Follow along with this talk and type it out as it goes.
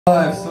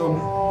live, so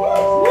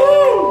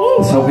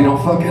let's hope we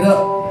don't fuck it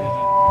up.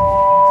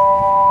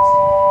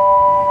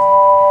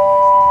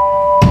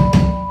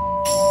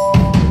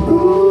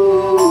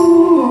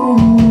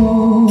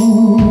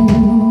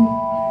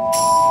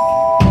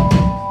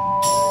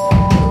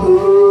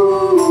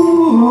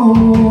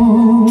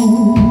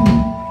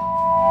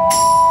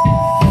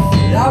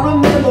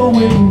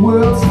 When the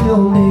world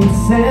still made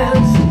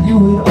sense, you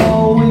had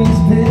always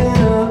been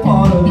a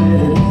part of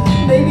it.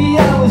 Maybe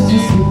I was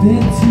just a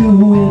bit too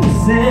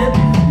innocent,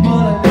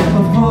 but I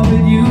never thought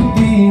that you'd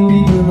be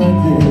leaving like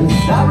this.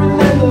 I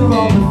remember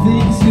all the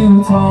things you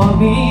taught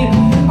me.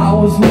 I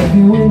was with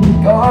you in the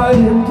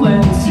garden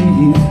planting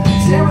seeds,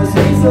 sharing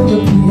space on the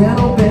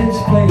piano bench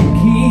playing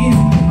keys.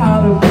 How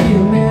to be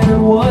a man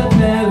and what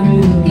that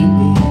really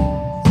means.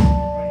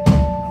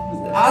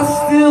 I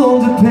still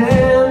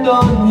depend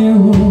on you.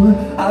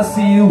 I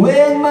see you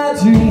in my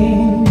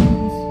dreams.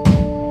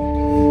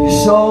 You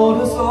showed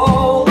us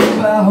all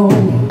about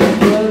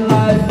what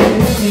life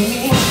really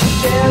means.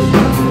 There's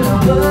nothing I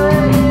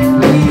wouldn't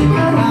leave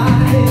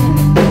behind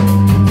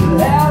to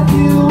have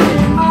you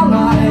in my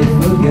life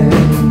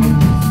again.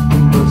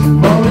 But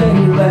you've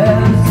already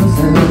left us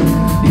and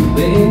you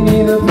made me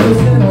the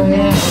person I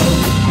am.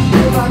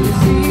 If I could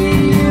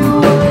see you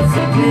once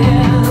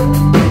again,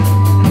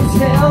 I'd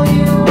tell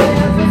you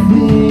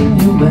everything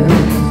you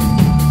meant.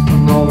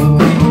 All the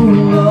people who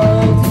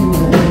loved you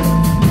and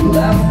who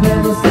laughed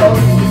and the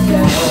stories you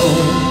tell.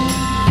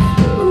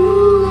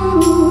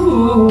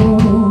 Ooh,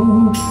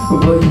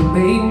 but you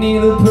made me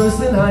the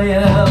person I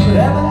am.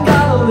 Heaven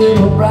got a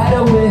little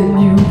brighter when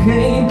you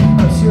came.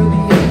 I'm sure the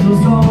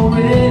angels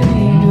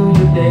already knew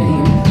your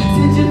name.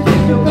 Did you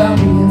think about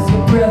me as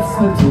your breath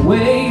slipped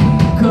away?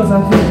 'Cause I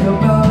think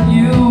about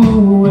you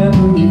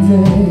every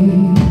day.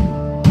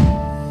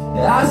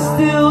 I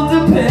still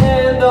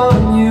depend on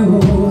you.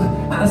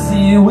 I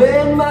see you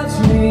in my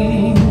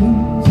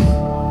dreams.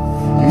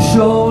 You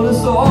showed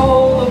us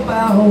all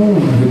about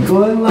the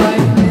good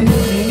life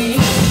really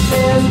means.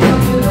 There's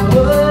nothing I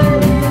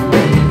wouldn't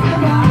leave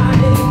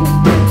behind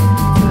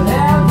to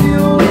have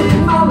you in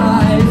my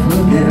life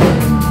again.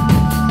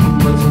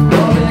 But you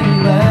already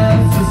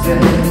left us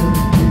and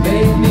you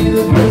made me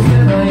the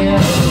person I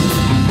am.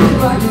 If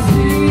I could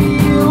see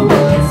you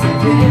once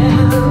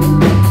again,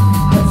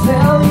 I'd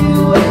tell you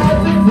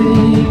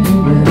everything you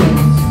meant.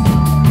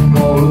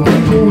 All the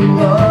people who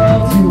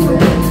loved you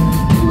and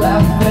you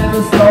laughed and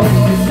the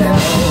stories you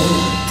tell.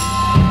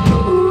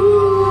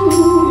 Ooh,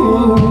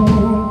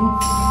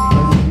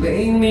 you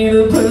made me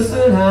the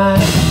person I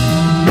am.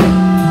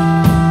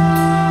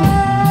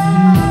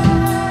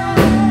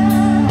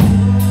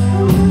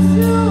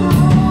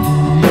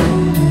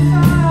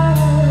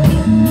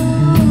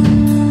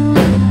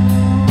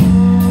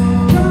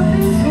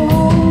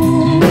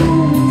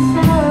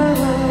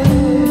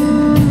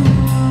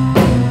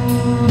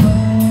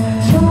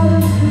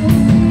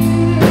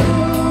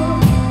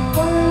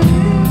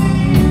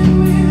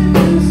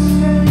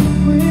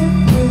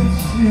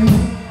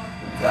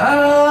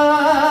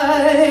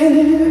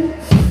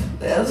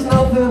 There's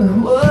nothing I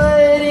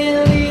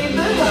wouldn't leave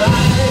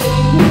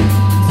behind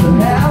to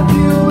have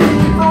you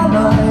in my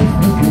life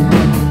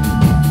again.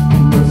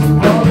 But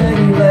you've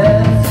already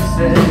left us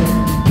and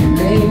you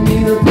made me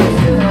the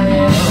person I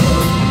am.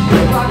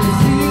 If I could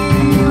see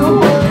you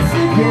once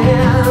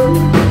again,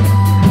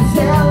 I'd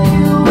tell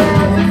you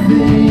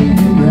everything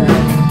you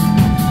meant.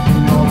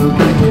 All the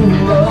people who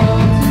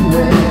loved you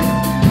and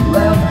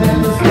left them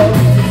the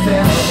stories to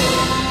tell.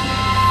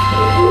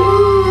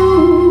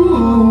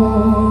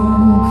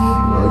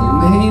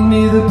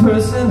 The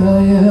person I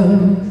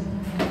am.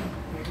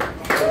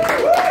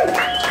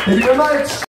 Thank you very much.